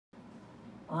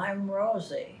I'm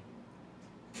Rosie.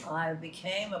 I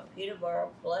became a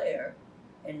Peterborough player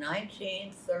in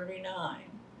 1939,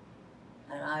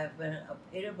 and I've been a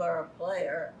Peterborough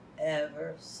player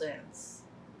ever since.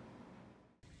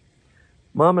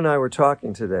 Mom and I were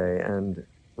talking today and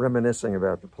reminiscing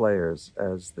about the players,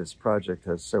 as this project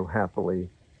has so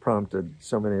happily prompted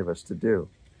so many of us to do.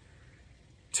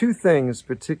 Two things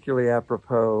particularly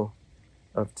apropos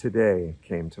of today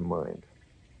came to mind.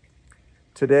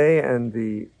 Today and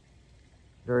the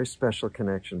very special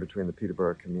connection between the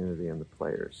Peterborough community and the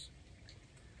players.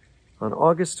 On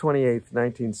August 28,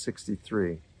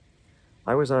 1963,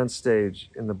 I was on stage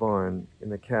in the barn in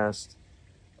the cast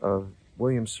of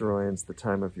William Saroyan's The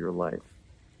Time of Your Life,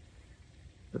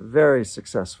 a very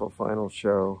successful final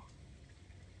show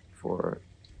for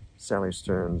Sally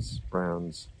Stearns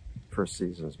Brown's first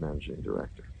season as managing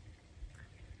director.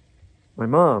 My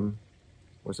mom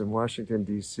was in Washington,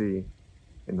 D.C.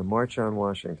 in the March on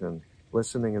Washington,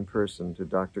 listening in person to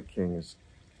Dr. King's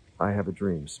I Have a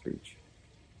Dream speech.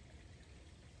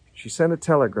 She sent a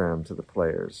telegram to the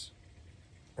players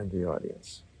and the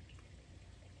audience.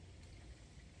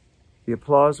 The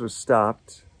applause was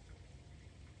stopped,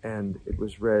 and it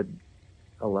was read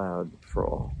aloud for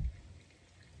all.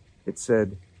 It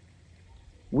said,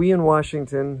 "We in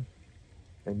Washington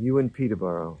and you in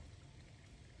Peterborough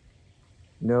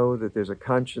know that there's a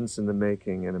conscience in the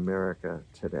making in America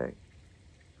today."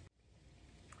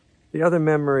 The other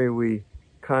memory we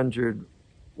conjured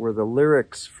were the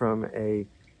lyrics from an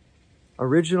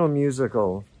original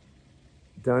musical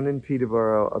done in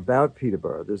Peterborough about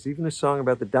Peterborough. There's even a song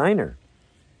about the diner.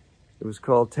 It was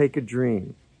called Take a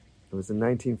Dream. It was in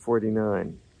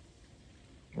 1949.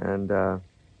 And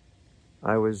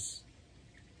I was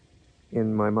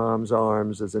in my mom's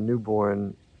arms as a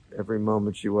newborn every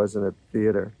moment she wasn't at the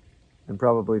theater, and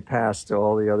probably passed to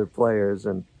all the other players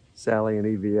and Sally and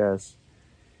EVS.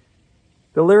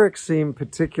 The lyrics seem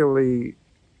particularly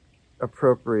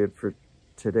appropriate for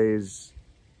today's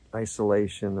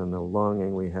isolation and the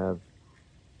longing we have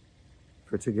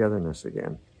for togetherness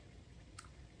again.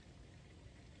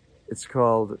 It's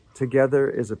called Together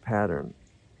is a Pattern,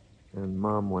 and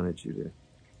Mom wanted you to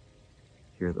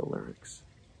hear the lyrics.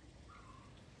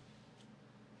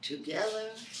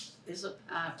 Together is a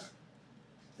pattern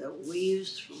that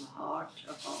weaves from heart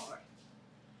to heart,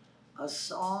 a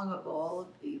song of all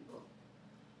the people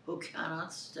who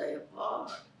cannot stay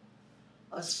apart,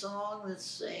 a song that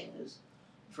sings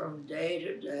from day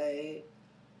to day,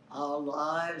 our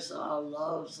lives, our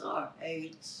loves, our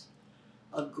hates,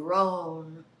 a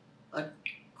groan, a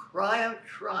cry of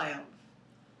triumph,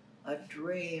 a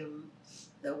dream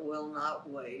that will not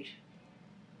wait.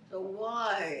 So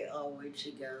why are we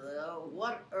together?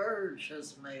 What urge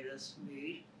has made us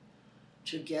meet?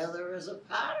 Together is a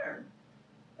pattern,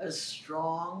 as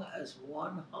strong as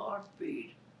one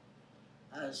heartbeat,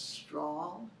 as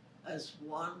strong as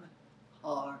one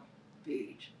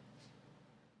heartbeat.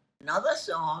 Another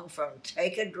song from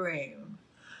Take a Dream.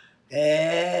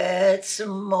 It's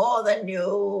more than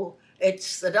you,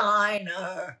 it's the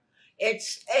diner,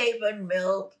 it's Avon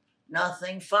milk,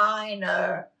 nothing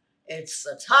finer. It's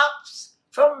the tops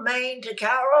from Maine to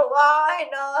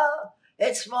Carolina.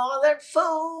 It's more than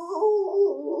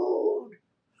food.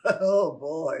 Oh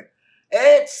boy,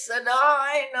 it's the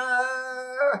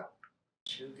diner.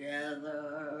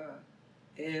 Together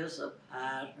is a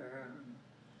pattern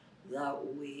that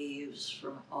weaves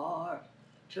from heart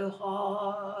to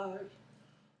heart,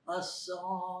 a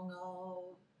song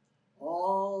of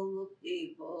all the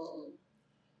people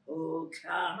who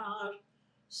cannot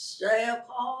stay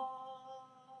apart,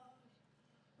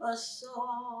 a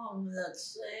song that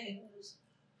sings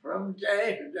from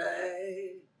day to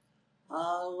day,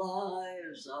 our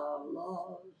lives, our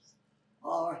loves,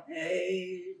 our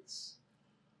hates,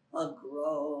 a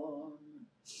groan,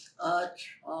 a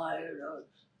triumph,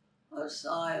 a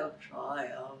sigh of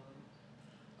triumph,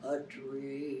 a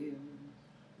dream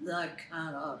that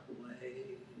cannot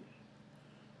wait.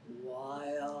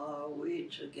 Why are we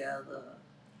together?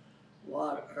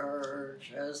 What urge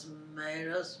has made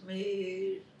us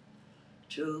meet?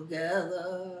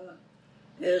 Together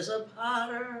is a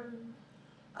pattern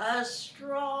as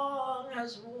strong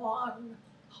as one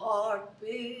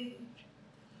heartbeat,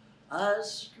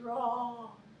 as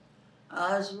strong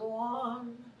as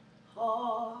one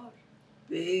heartbeat.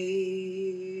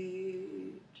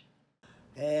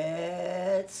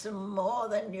 It's more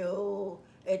than you,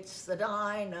 it's the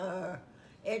diner,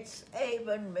 it's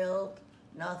Avon milk,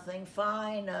 nothing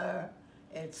finer.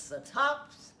 It's the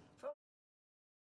tops